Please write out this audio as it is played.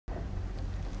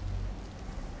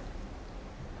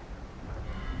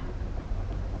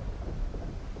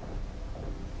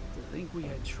think we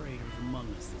had traitors among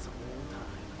us this whole time.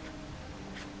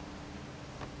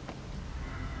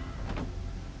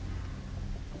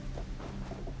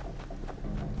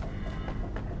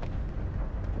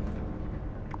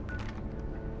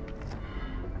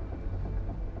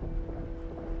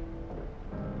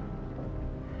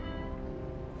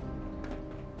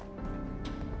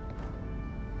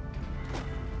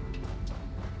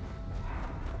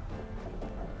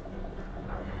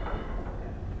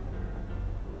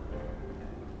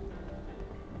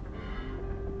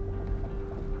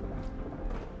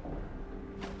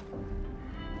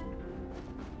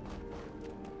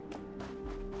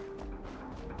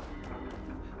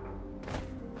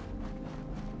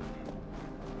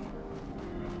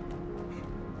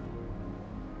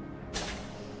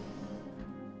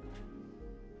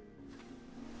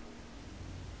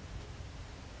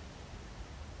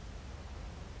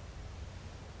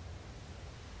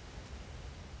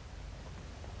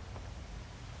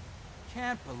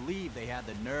 Can't believe they had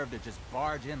the nerve to just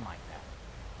barge in like that.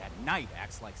 That knight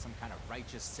acts like some kind of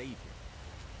righteous savior.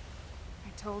 I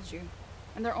told you.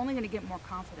 And they're only gonna get more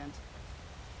confident.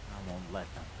 I won't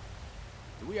let them.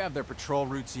 Do we have their patrol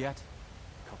routes yet?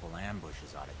 A couple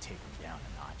ambushes ought to take them down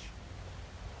a notch.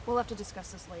 We'll have to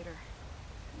discuss this later.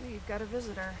 We've got a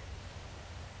visitor.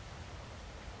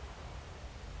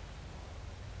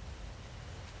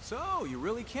 So, you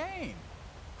really came?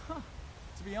 Huh.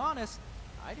 To be honest,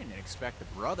 I didn't expect the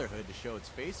Brotherhood to show its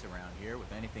face around here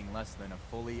with anything less than a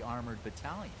fully armored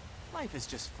battalion. Life is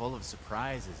just full of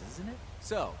surprises, isn't it?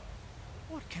 So,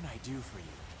 what can I do for you,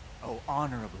 oh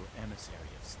honorable emissary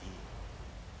of steel?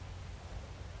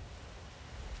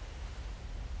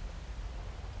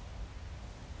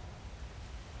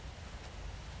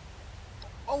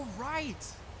 Oh,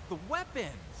 right! The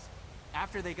weapons!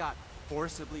 After they got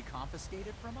forcibly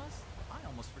confiscated from us, I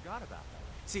almost forgot about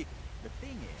that. See, the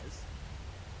thing is,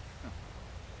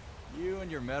 you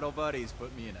and your metal buddies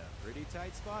put me in a pretty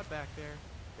tight spot back there.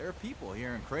 There are people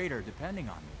here in Crater depending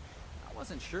on me. I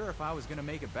wasn't sure if I was gonna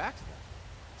make it back to them.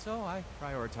 So I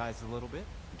prioritized a little bit.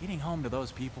 Getting home to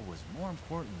those people was more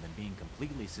important than being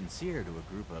completely sincere to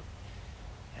a group of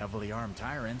heavily armed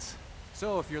tyrants.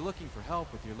 So if you're looking for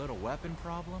help with your little weapon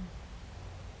problem,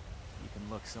 you can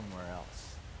look somewhere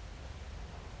else.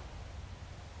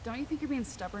 Don't you think you're being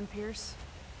stubborn, Pierce?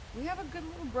 We have a good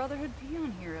little Brotherhood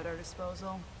peon here at our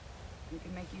disposal. We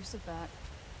can make use of that.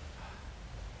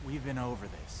 We've been over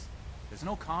this. There's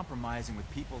no compromising with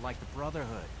people like the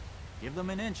Brotherhood. Give them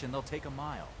an inch and they'll take a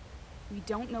mile. We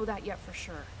don't know that yet for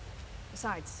sure.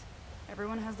 Besides,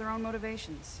 everyone has their own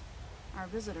motivations. Our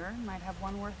visitor might have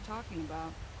one worth talking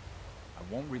about.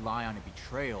 I won't rely on a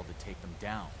betrayal to take them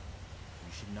down.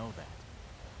 You should know that.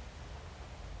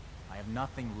 I have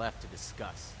nothing left to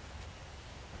discuss.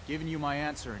 I've given you my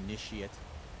answer, Initiate.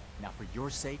 Now for your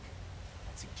sake,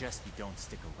 I'd suggest you don't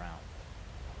stick around.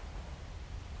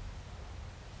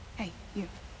 Hey, you.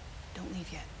 Don't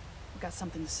leave yet. I've got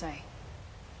something to say.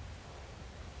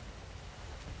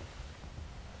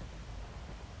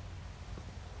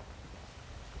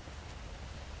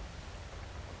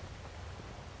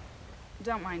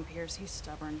 Don't mind Pierce, he's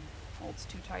stubborn. Holds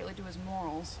too tightly to his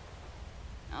morals.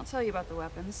 I'll tell you about the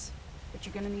weapons, but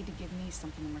you're gonna need to give me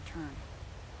something in return.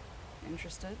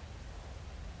 Interested?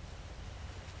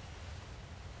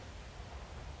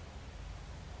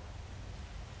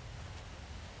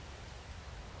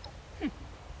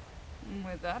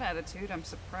 With that attitude, I'm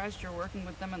surprised you're working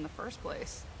with them in the first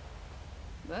place.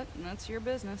 But that's your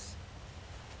business.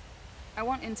 I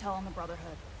want intel on the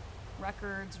Brotherhood.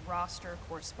 Records, roster,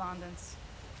 correspondence.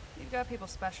 You've got people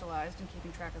specialized in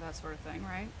keeping track of that sort of thing,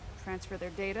 right? Transfer their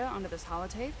data onto this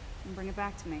holotape and bring it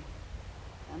back to me.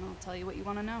 Then I'll tell you what you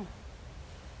want to know.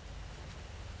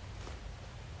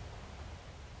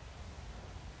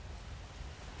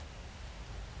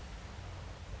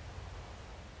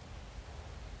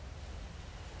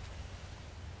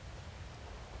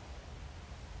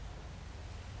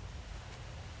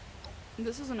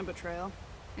 This isn't a betrayal.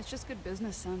 It's just good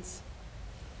business sense.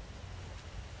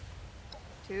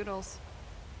 Toodles.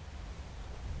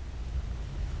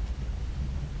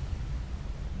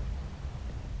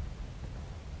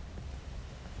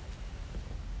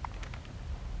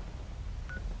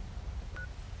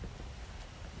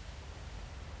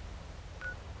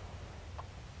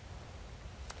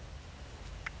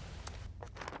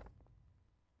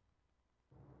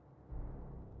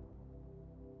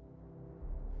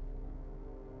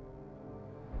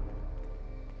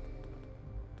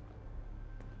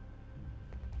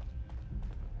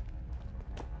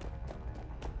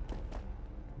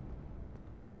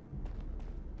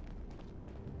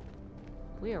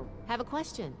 Have a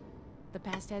question. The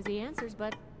past has the answers,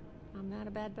 but I'm not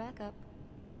a bad backup.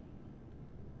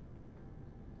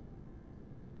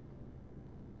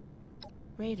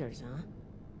 Raiders, huh?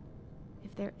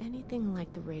 If they're anything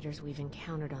like the raiders we've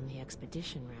encountered on the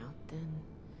expedition route, then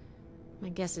my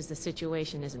guess is the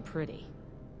situation isn't pretty.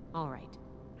 All right,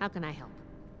 how can I help?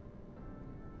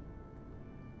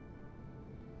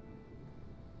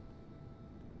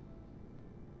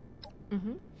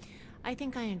 I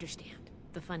think I understand.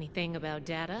 The funny thing about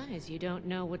data is you don't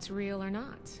know what's real or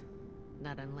not.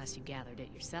 Not unless you gathered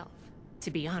it yourself.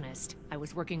 To be honest, I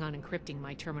was working on encrypting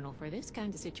my terminal for this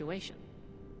kind of situation.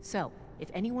 So, if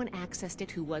anyone accessed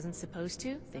it who wasn't supposed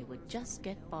to, they would just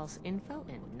get false info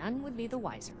and none would be the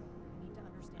wiser.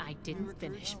 I didn't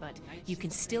finish, but you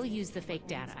can still use the fake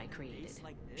data I created.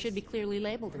 Should be clearly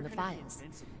labeled in the files.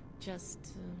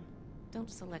 Just,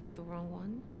 don't select the wrong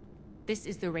one. This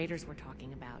is the raiders we're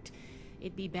talking about.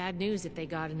 It'd be bad news if they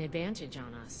got an advantage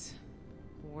on us.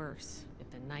 Worse, if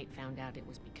the Knight found out it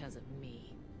was because of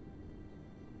me.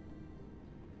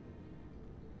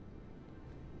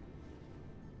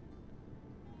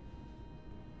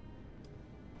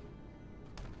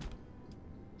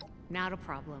 Not a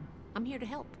problem. I'm here to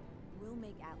help. We'll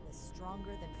make Atlas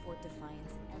stronger than Fort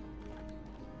Defiance ever.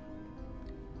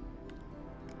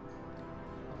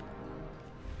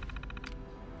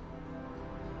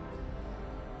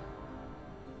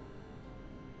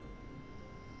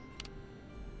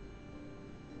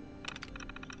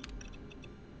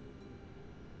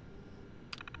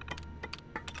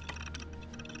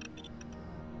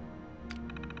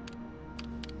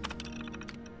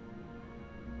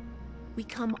 We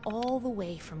come all the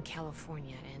way from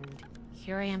California, and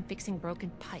here I am fixing broken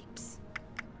pipes.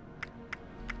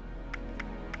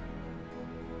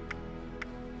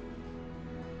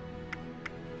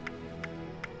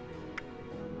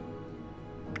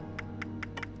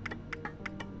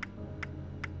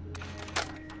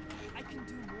 I can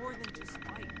do more than just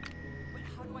fight. But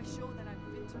how do I show that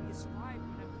I'm fit to be a scribe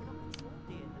when I put up patrol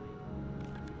day and night?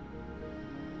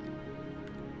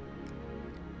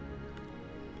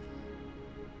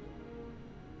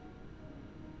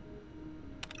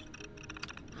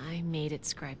 I made it,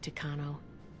 Scribe Takano.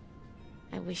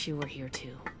 I wish you were here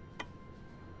too.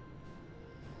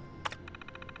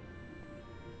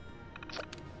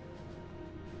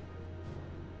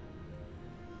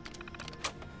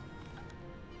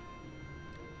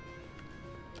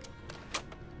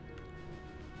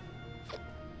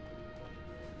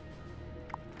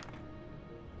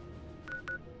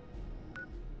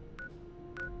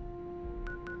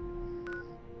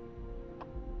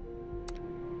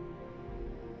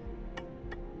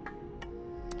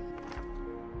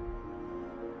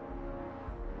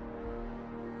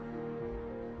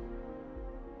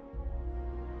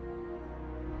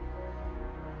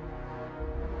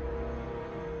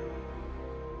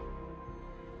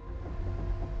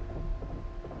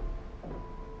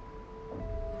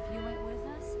 If you ain't with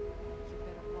us, you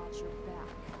better watch your back.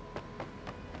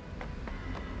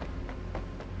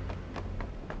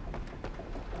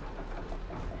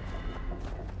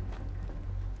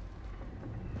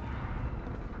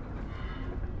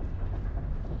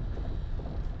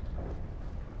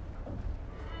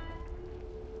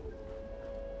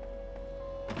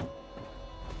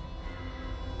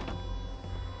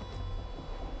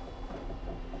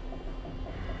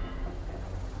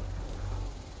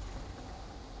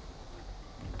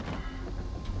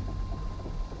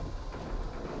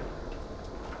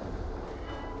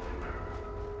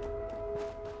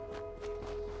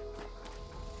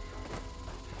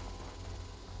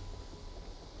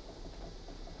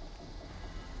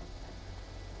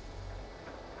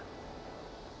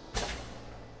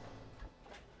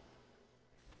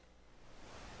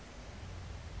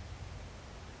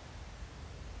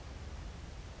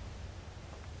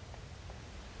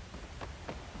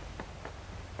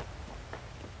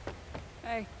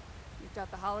 Hey, you've got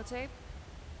the holotape?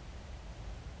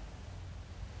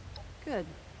 Good,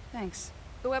 thanks.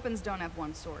 The weapons don't have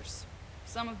one source.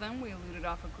 Some of them we looted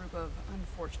off a group of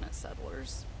unfortunate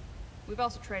settlers. We've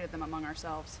also traded them among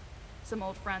ourselves. Some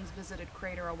old friends visited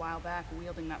Crater a while back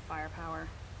wielding that firepower,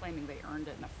 claiming they earned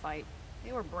it in a fight.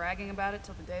 They were bragging about it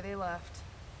till the day they left.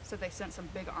 Said they sent some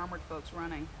big armored folks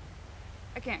running.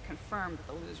 I can't confirm that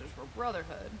the losers were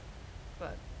Brotherhood,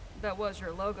 but that was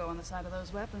your logo on the side of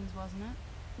those weapons, wasn't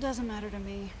it? Doesn't matter to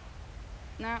me.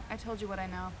 Nah, I told you what I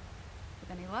know.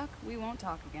 With any luck, we won't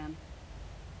talk again.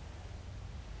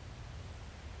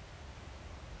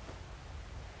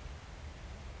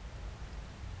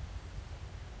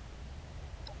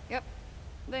 Yep.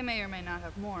 They may or may not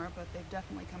have more, but they've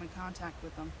definitely come in contact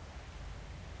with them.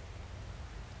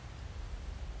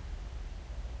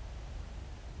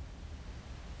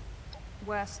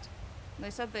 West. They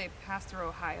said they passed through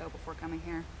Ohio before coming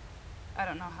here. I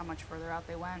don't know how much further out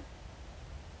they went.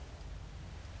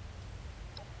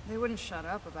 They wouldn't shut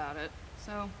up about it,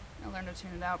 so I learned to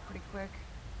tune it out pretty quick.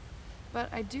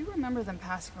 But I do remember them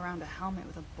passing around a helmet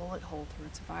with a bullet hole through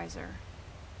its visor.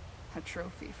 A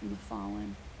trophy from the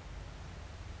Fallen.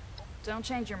 Don't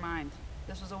change your mind.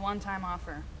 This was a one-time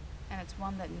offer, and it's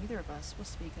one that neither of us will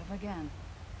speak of again.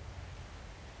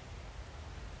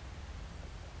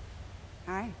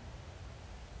 Hi.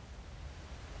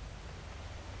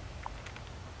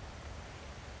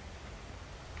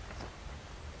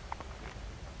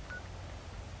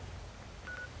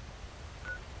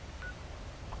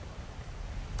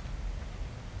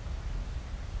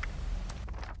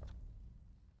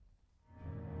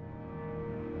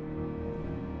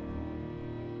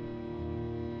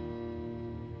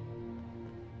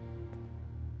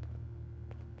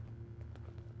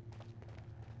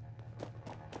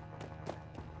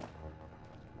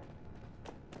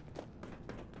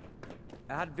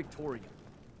 Ad Victorium.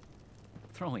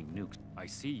 Throwing nukes. I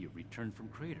see you returned from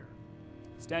Crater.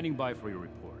 Standing by for your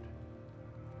report.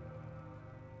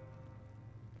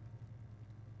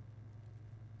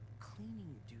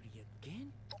 Cleaning duty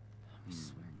again? I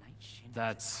swear Night Shin.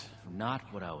 That's not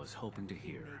what I was hoping to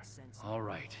hear. All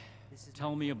right.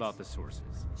 Tell me about the sources.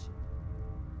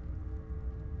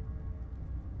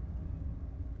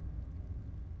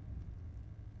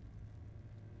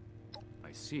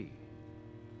 I see.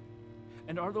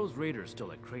 And are those raiders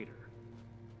still at Crater?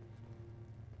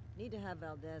 Need to have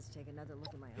Valdez take another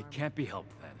look at my armor. It can't be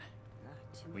helped then.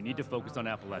 We need to focus on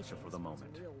Appalachia for the Some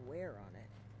moment. real wear on it.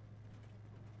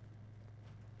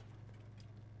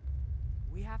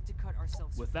 We have to cut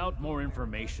ourselves Without free more from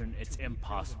information, it's to rebuild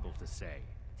impossible that. to say.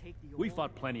 Take the We old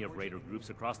fought plenty of and raider forge groups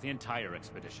new. across the entire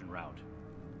expedition route.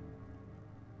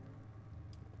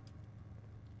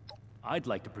 I'd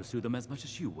like to pursue them as much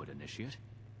as you would, Initiate.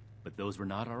 But those were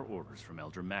not our orders from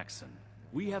Elder Maxson.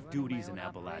 We have Running my duties in own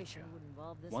operation Appalachia. would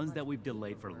involve this Ones much that we've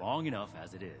delayed for paperwork. long enough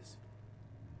as it is.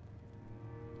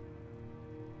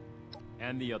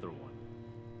 And the other one.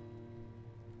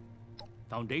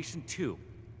 Foundation 2.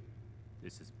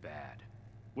 This is bad.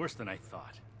 Worse than I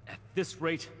thought. At this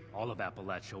rate, all of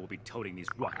Appalachia will be toting these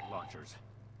rocket launchers.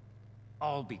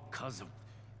 All because of...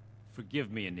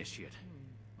 Forgive me, Initiate.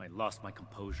 I lost my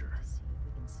composure.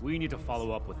 We need to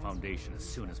follow up with Foundation as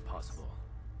soon as possible.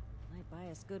 Might buy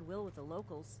us goodwill with the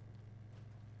locals.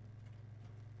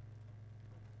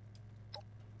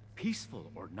 Peaceful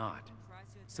or not,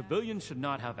 civilians should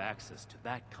not have access to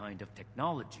that kind of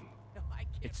technology.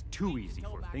 It's too easy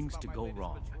for things to go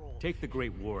wrong. Take the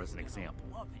Great War as an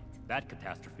example. That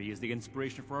catastrophe is the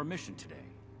inspiration for our mission today.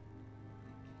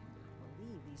 I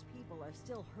believe these people are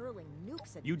still hurling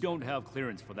nukes at You each don't other. have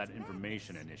clearance for that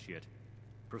information, Initiate.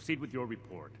 Proceed with your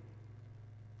report.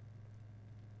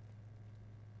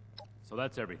 So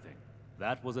that's everything.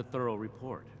 That was a thorough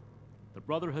report. The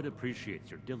Brotherhood appreciates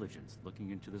your diligence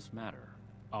looking into this matter.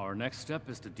 Our next step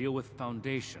is to deal with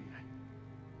Foundation.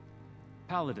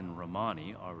 Paladin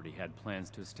Romani already had plans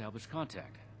to establish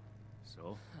contact.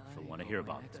 So, she'll want to hear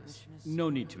about this. No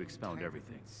need to expound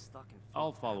everything.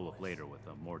 I'll follow up later with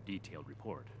a more detailed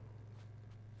report.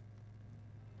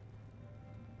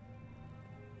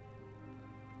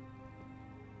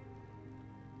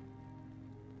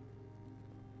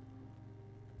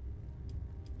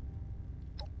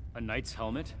 A knight's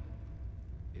helmet?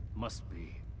 It must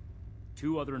be.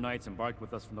 2 other knights embarked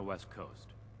with us from the west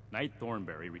coast. Knight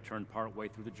Thornberry returned partway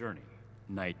through the journey.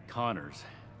 Knight Connors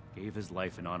gave his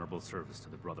life in honorable service to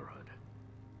the Brotherhood.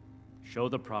 Show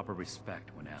the proper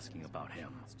respect when asking about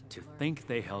him. To think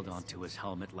they held onto his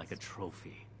helmet like a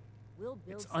trophy. We'll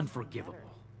build It's something unforgivable. better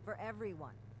for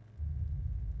everyone.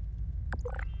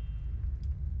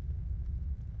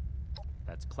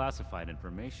 That's classified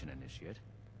information, Initiate.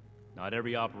 Not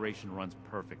every operation runs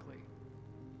perfectly.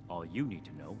 All you need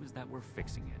to know is that we're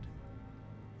fixing it.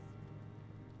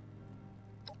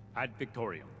 Ad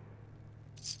Victorium.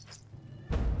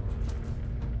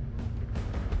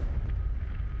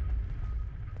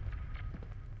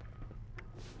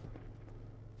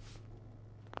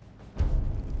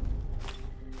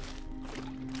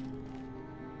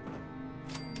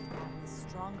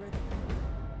 Stronger than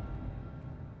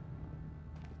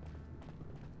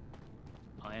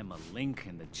I am a link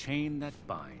in the chain that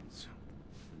binds.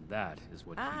 And that is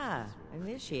what Ah, keeps this war.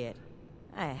 Initiate.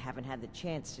 I haven't had the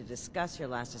chance to discuss your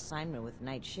last assignment with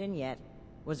Night Shin yet.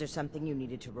 Was there something you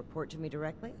needed to report to me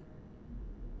directly?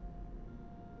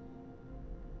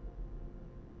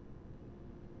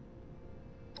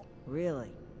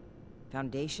 Really?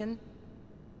 Foundation?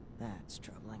 That's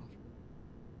troubling.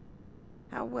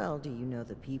 How well do you know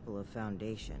the people of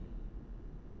Foundation?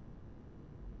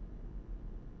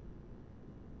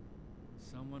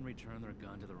 Someone returned their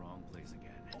gun to the wrong place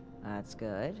again. That's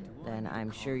good. Then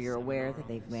I'm sure you're aware that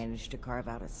they've managed to carve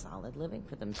out a solid living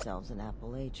for themselves in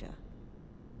Appalachia.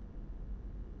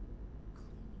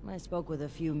 I spoke with a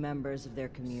few members of their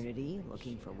community,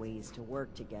 looking for ways to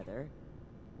work together.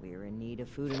 We're in need of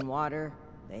food and water.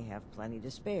 They have plenty to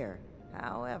spare.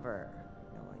 However,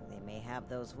 knowing they may have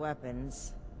those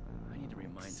weapons, I need to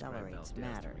remind accelerates Scribe Valdez to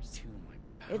matters. retune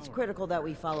my power. It's critical that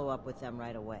we follow up with them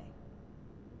right away.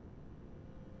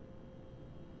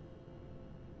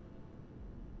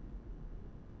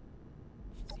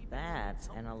 That's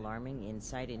an alarming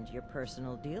insight into your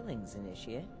personal dealings,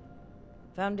 Initiate.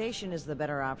 Foundation is the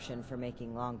better option for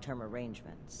making long-term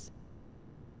arrangements.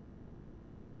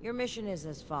 Your mission is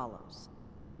as follows.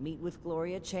 Meet with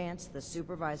Gloria Chance, the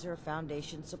supervisor of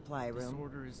Foundation Supply Room.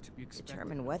 Disorder is to be expected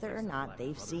Determine whether or because of not Black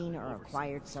they've seen Brotherhood or oversight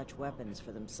acquired for such so weapons long.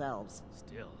 for themselves.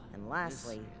 Still, And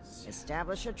lastly, this is-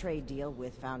 establish a trade deal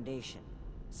with Foundation.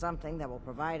 Something that will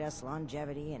provide us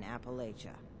longevity in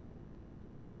Appalachia.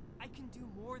 I can do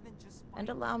more than just fight. And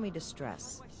allow me to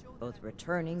stress, both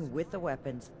returning with the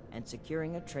weapons and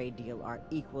securing a trade deal are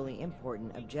equally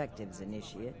important objectives,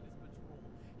 Initiate.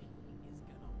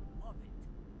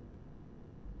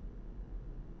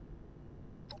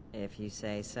 If you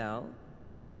say so.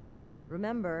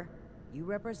 Remember, you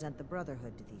represent the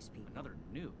Brotherhood to these people. Another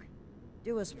nuke.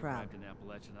 Do us We proud. arrived in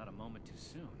Appalachia not a moment too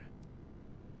soon.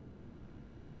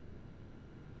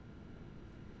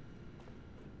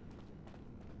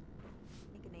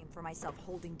 Make a name for myself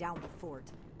holding down the fort.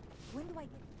 When do I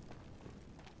get...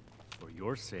 For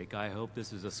your sake, I hope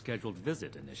this is a scheduled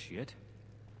visit, Initiate.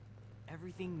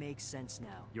 Everything makes sense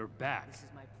now. You're back. This is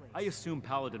my place. I assume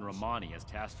Paladin Romani has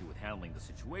tasked you with handling the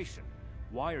situation.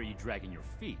 Why are you dragging your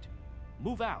feet?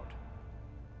 Move out.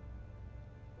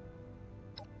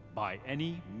 By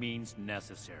any means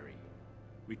necessary.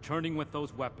 Returning with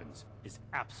those weapons is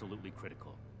absolutely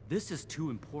critical. This is too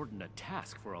important a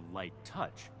task for a light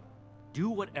touch. Do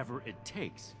whatever it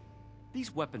takes.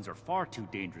 These weapons are far too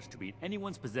dangerous to be in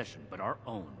anyone's possession but our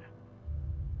own.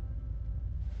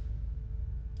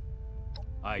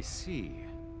 I see.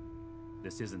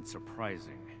 This isn't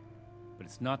surprising, but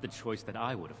it's not the choice that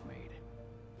I would have made.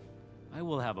 I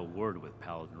will have a word with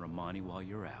Paladin Romani while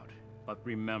you're out. But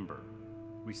remember,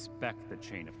 respect the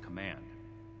chain of command.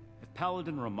 If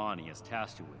Paladin Romani has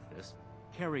tasked you with this,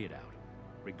 carry it out,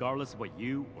 regardless of what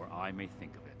you or I may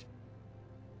think of it.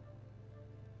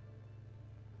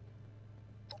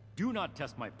 Do not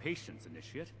test my patience,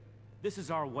 Initiate. This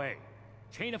is our way.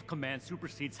 Chain of command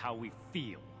supersedes how we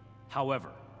feel. However,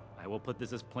 I will put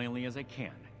this as plainly as I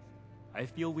can. I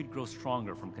feel we'd grow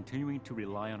stronger from continuing to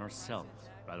rely on ourselves,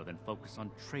 rather than focus on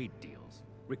trade deals.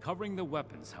 Recovering the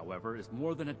weapons, however, is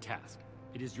more than a task.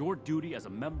 It is your duty as a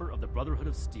member of the Brotherhood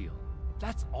of Steel.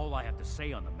 That's all I have to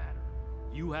say on the matter.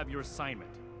 You have your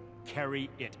assignment. Carry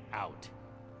it out.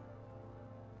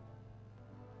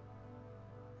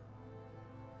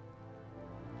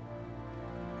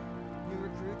 New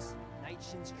recruits, night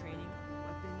shins training,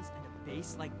 weapons, and a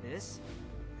base like this?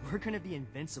 We're gonna be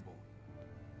invincible.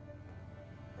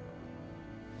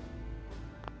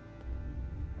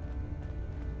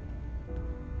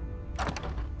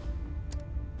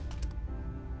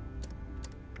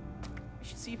 I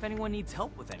should see if anyone needs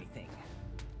help with anything.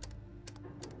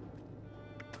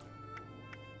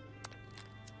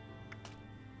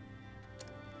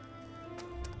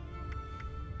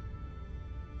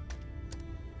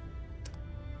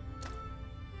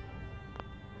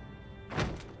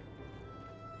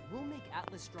 We'll make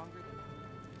Atlas stronger than...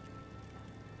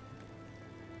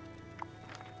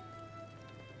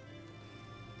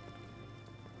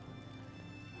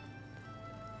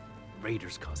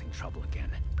 Raiders causing trouble again.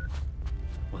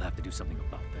 We'll have to do something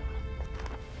about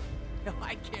them.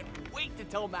 I can't wait to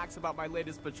tell Max about my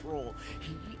latest patrol.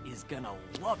 He is gonna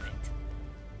love it.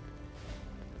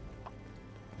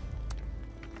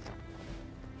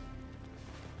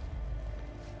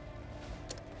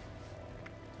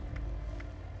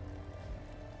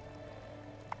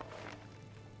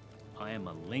 I am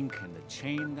a link in the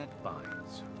chain that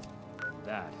binds.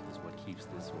 That is what keeps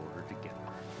this order together.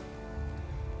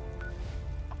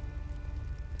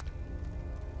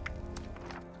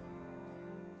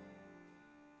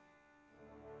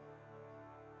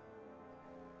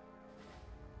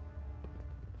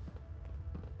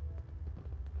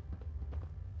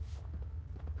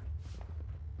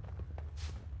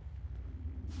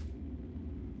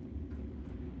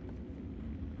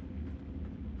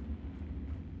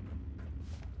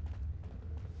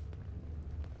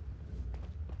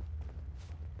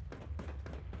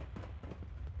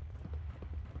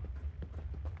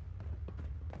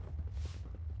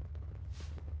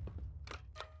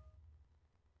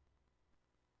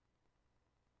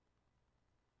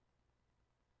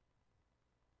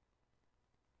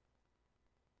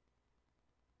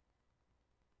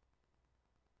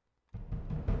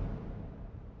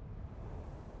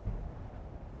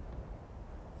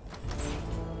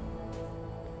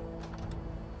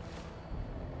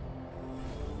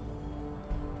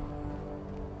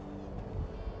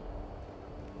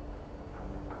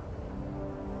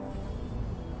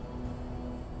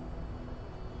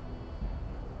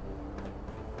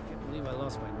 believe I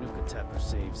lost my Nuka Tapper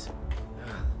saves.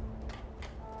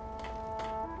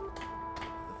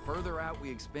 The further out we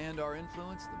expand our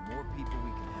influence, the more people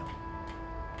we can help.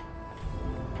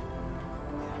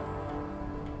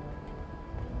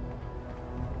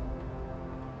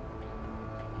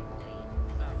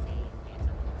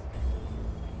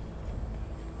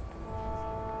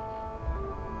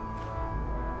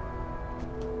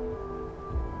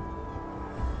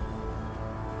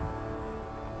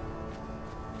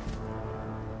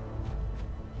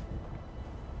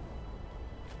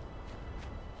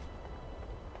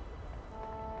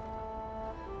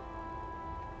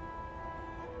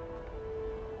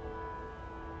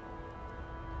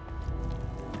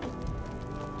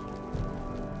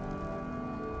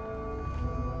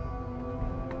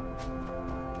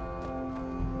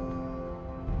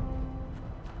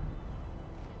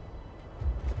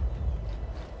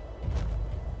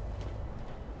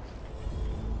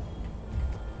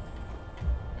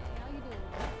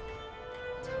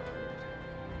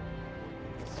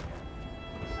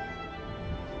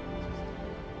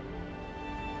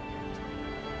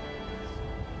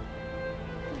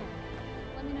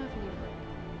 Let me know if you need a break.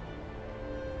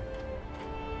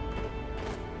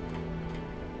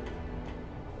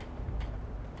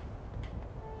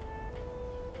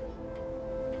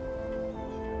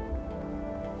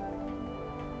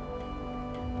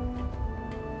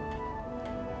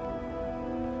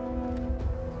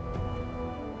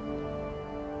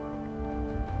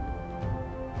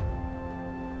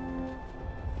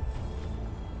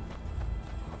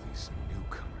 All these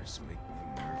newcomers make me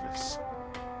nervous.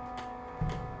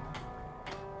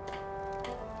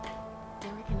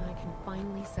 Derek and I can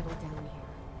finally settle down here.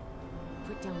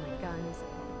 Put down my guns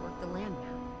and work the land map.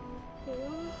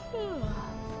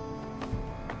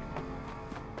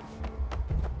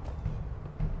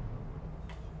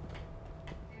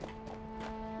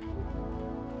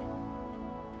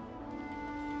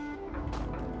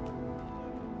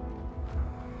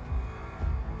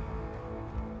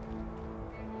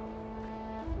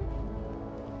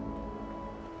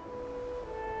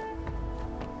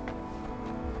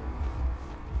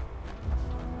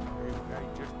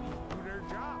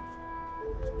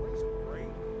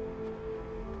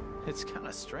 It's kind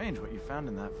of strange what you found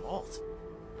in that vault.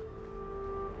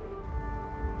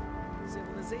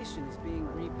 Civilization is being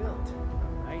rebuilt,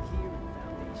 right here in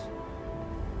Foundation.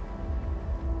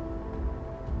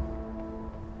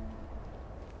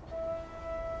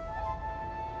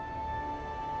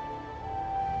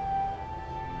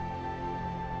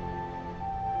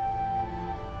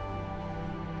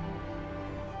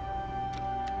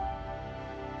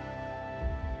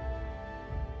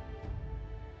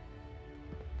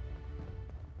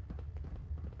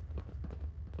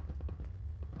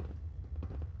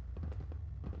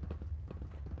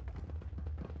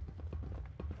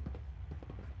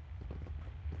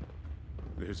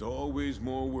 There's always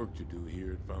more work to do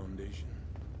here at Foundation.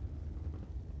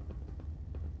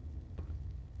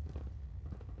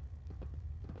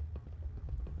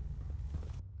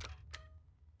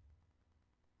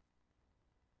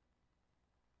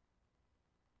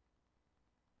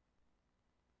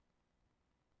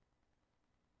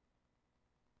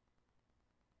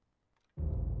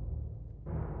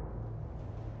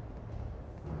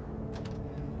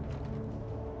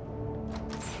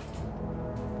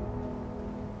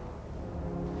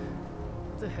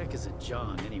 What the heck is a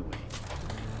John, anyway?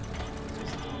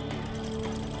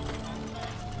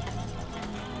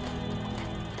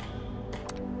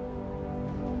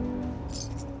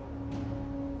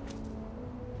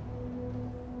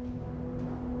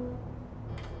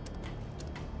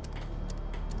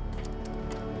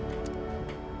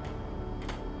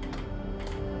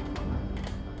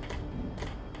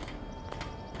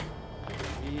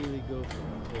 Really go for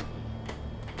a hoagie.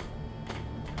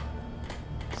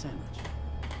 Sandwich.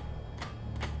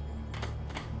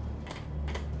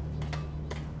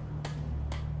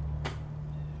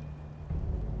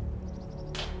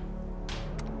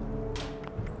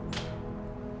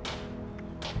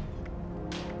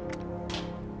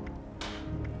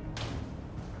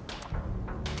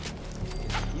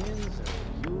 Yins or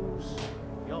yous.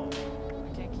 Yo,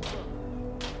 I can't keep up.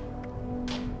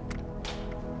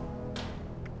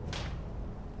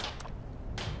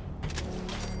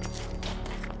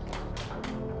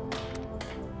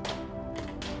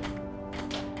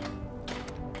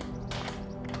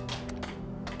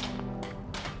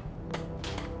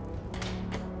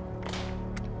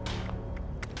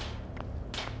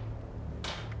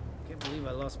 Can't believe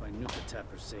I lost my Nuka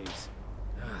Tapper saves.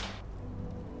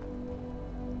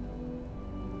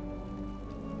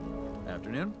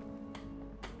 Afternoon.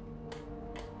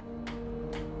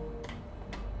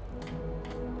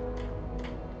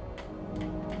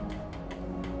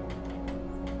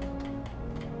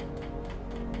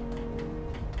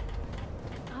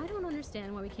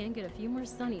 can't get a few more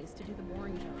Sunnies to do the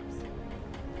boring jobs.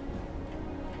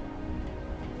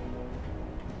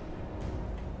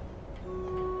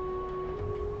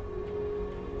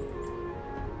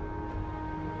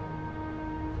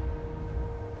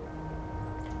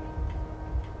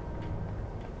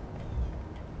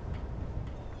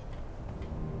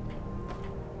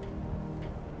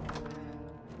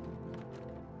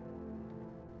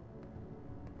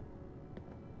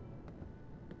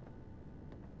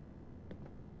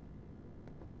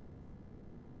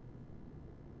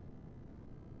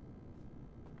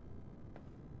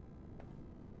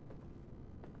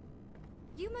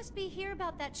 You must be here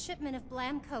about that shipment of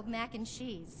Blamco mac and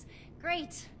cheese.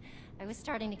 Great. I was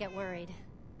starting to get worried.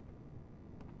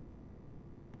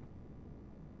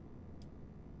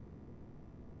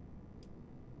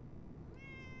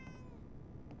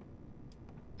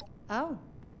 Oh,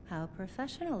 how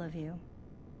professional of you.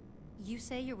 You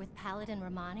say you're with Paladin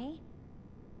Romani?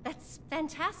 That's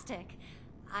fantastic.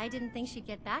 I didn't think she'd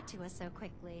get back to us so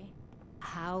quickly.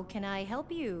 How can I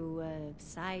help you,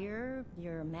 sire,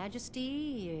 your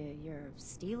majesty, your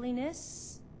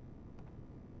steeliness?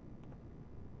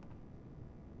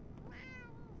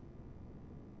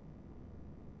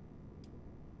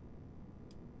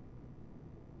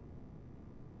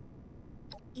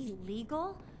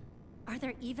 Illegal? Are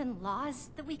there even laws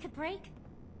that we could break?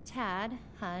 Tad,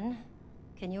 hun,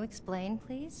 can you explain,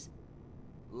 please?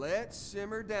 Let's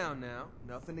simmer down now.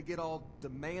 Nothing to get all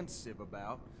demansive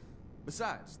about.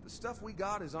 Besides, the stuff we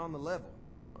got is on the level.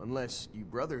 Unless you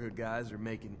Brotherhood guys are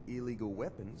making illegal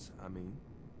weapons, I mean.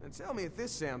 And tell me if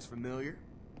this sounds familiar.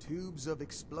 Tubes of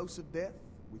explosive death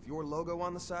with your logo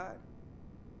on the side?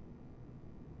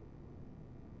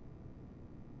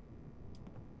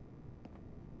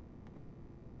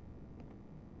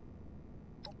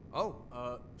 Oh,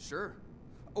 sure.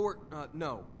 Or,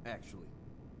 no, actually.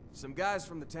 Some guys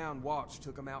from the town watch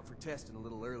took them out for testing a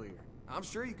little earlier. I'm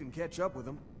sure you can catch up with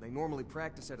them. They normally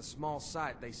practice at a small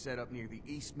site they set up near the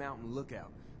East Mountain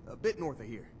Lookout, a bit north of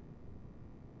here.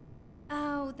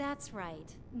 Oh, that's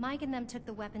right. Mike and them took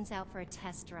the weapons out for a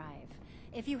test drive.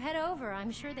 If you head over,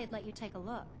 I'm sure they'd let you take a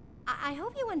look. I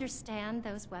hope you understand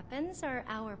those weapons are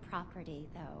our property,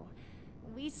 though.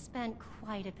 We spent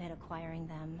quite a bit acquiring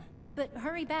them. But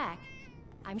hurry back.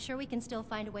 I'm sure we can still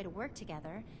find a way to work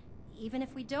together, even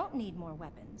if we don't need more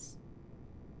weapons.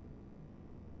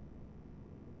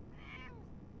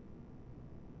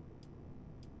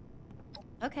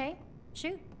 Okay,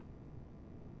 shoot.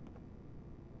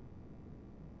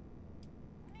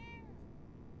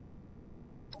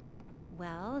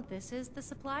 Well, this is the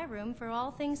supply room for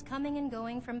all things coming and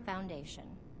going from Foundation.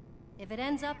 If it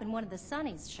ends up in one of the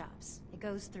Sonny's shops, it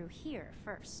goes through here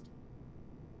first.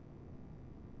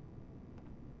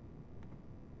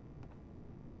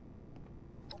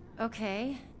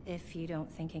 Okay, if you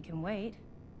don't think it can wait.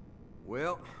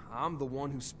 Well, I'm the one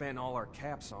who spent all our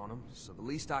caps on them, so the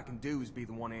least I can do is be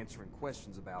the one answering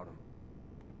questions about them.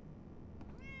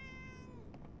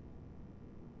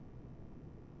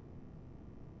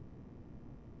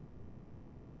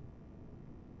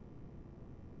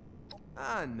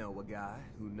 I know a guy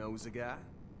who knows a guy.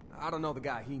 I don't know the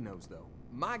guy he knows, though.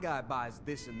 My guy buys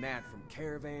this and that from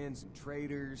caravans and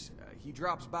traders. He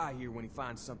drops by here when he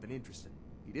finds something interesting.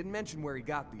 He didn't mention where he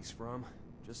got these from.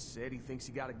 Just said he thinks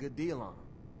he got a good deal on them.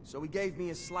 So he gave me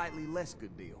a slightly less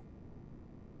good deal.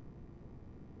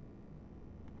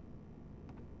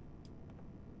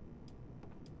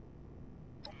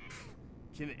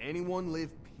 Can anyone live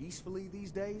peacefully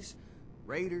these days?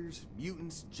 Raiders,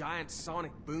 mutants, giant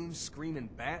sonic booms, screaming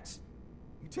bats?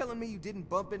 You telling me you didn't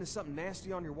bump into something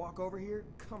nasty on your walk over here?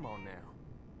 Come on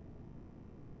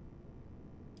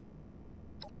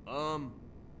now.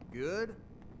 Good?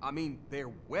 I mean,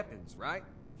 they're weapons, right?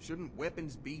 Shouldn't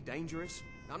weapons be dangerous?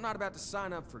 I'm not about to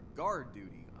sign up for guard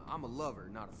duty. I'm a lover,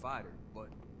 not a fighter, but...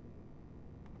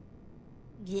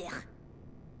 Yeah.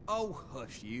 Oh,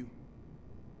 hush you.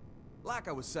 Like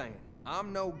I was saying,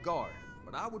 I'm no guard,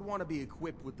 but I would want to be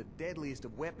equipped with the deadliest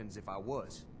of weapons if I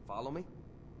was. Follow me?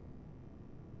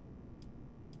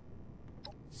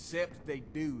 Except they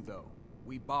do, though.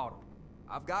 We bought them.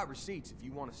 I've got receipts if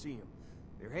you want to see them.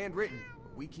 They're handwritten,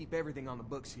 but we keep everything on the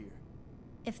books here.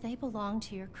 If they belonged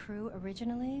to your crew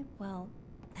originally, well,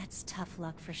 that's tough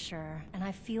luck for sure. And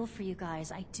I feel for you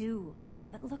guys, I do.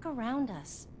 But look around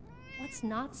us. What's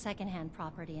not secondhand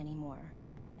property anymore?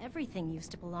 Everything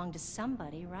used to belong to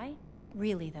somebody, right?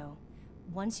 Really, though,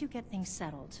 once you get things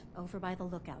settled, over by the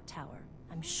lookout tower,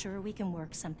 I'm sure we can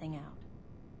work something out.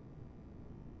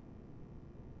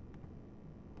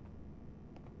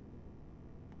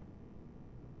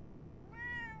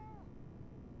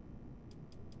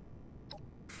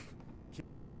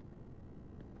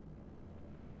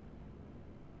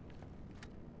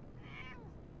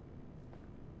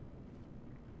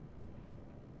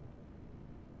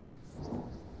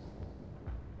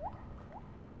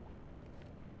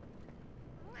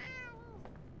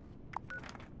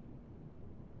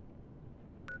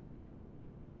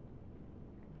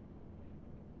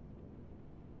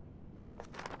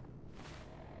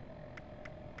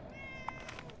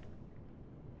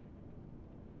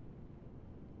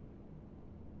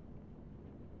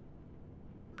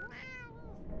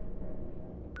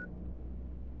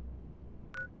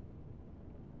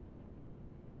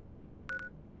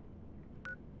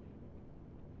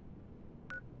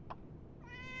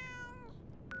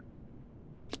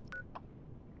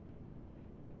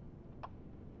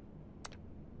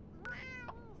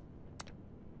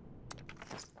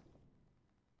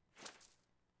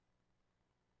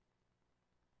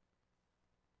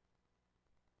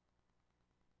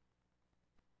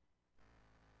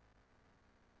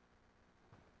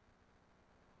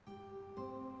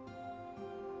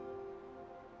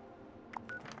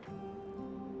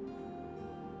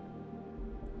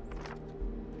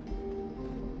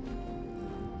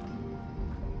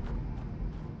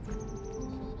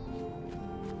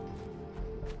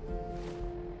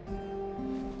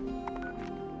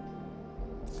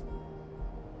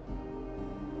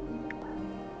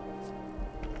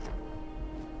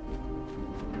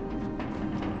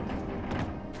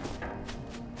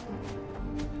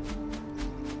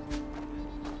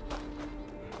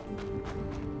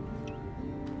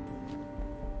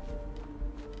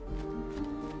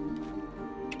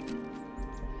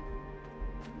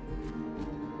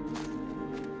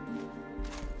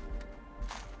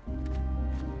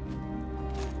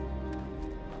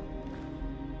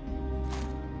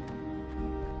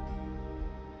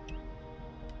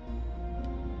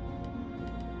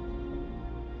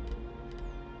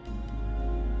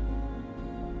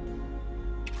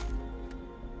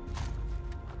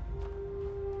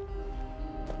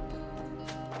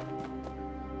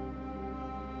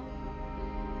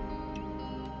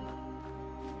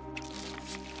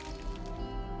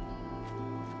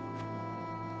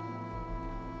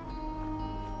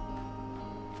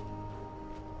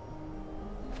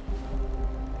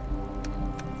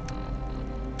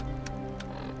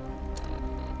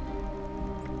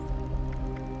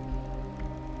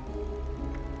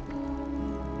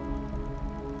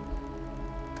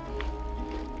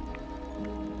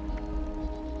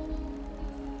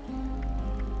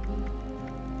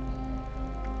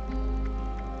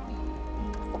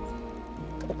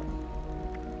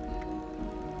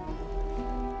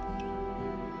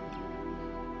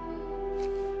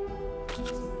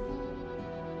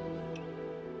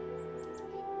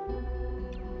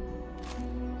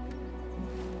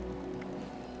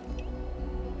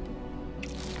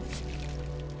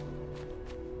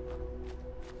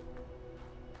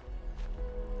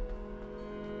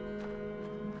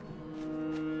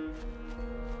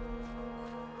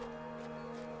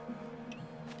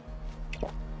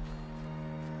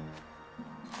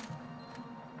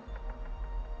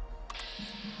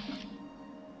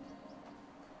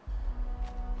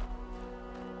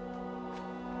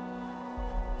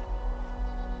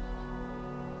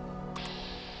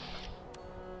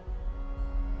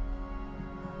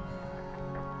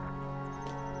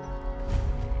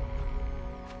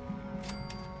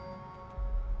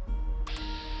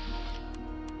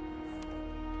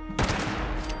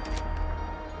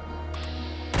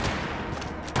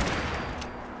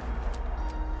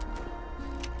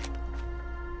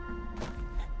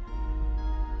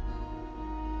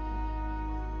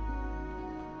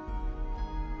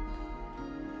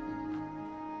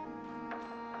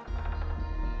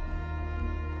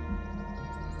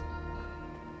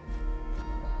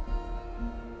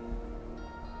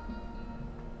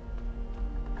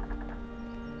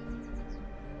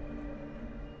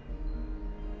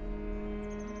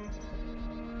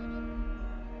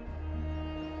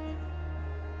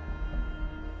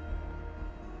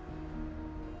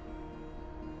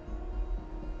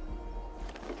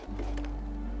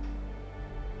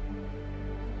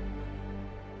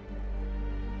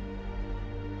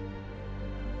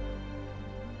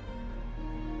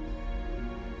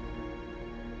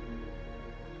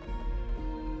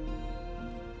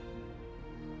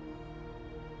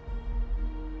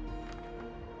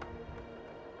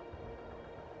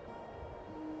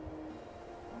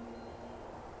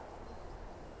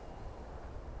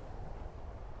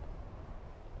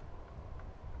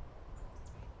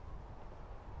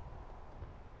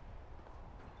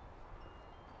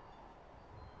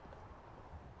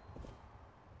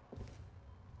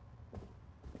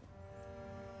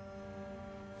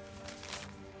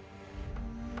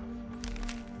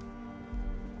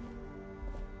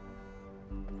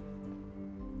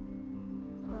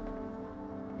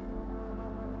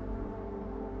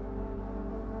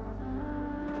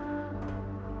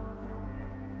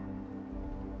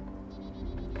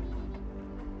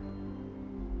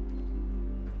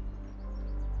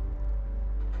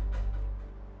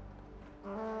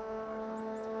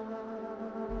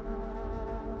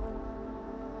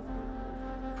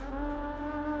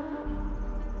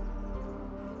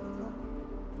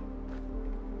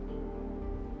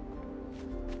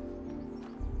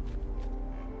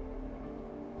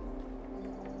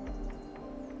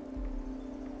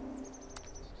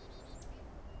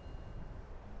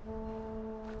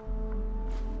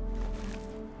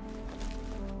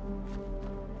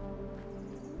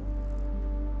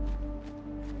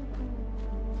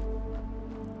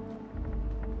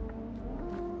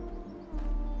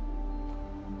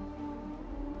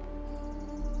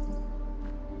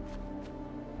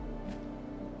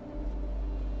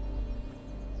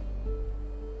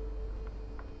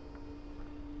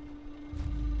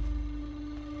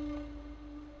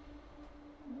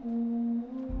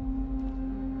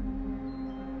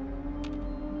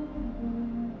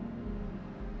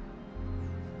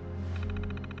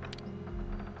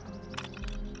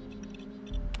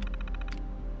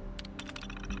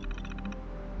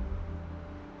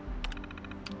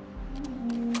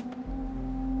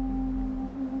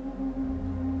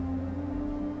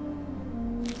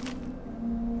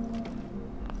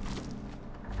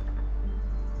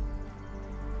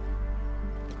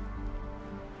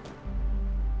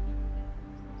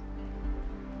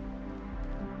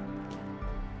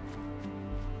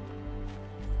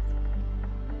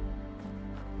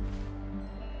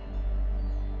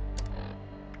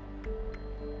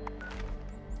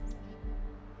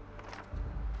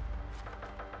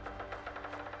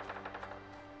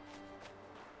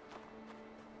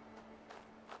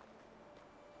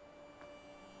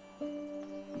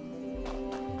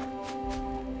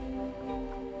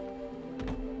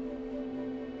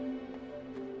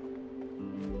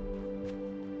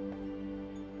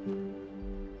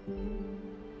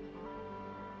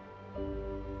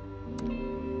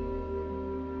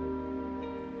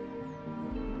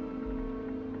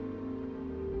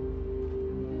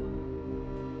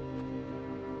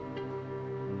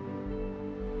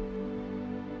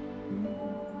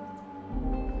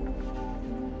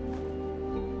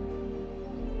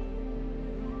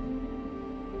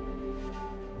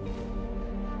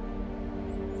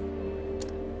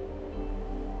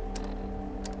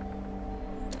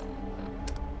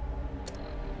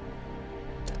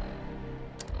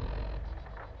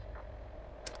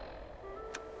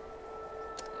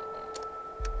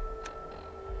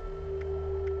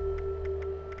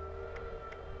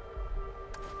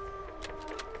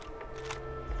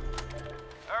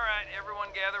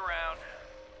 gather round.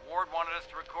 Ward wanted us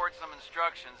to record some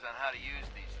instructions on how to use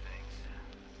these things.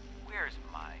 Where's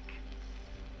Mike?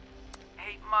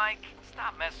 Hey, Mike,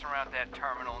 stop messing around that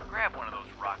terminal and grab one of those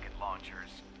rocket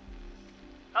launchers.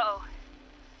 Uh-oh.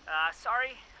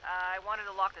 Sorry. I wanted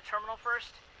to lock the terminal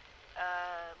first.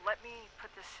 Let me put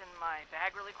this in my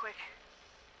bag really quick.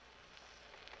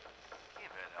 Give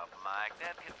it up, Mike.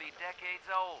 That could be decades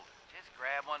old. Just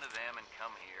grab one of them and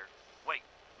come here. Wait,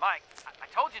 Mike, I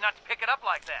told you not to pick it up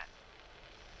like that.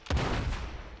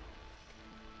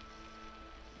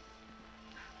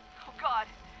 Oh, God.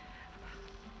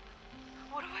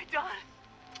 What have I done?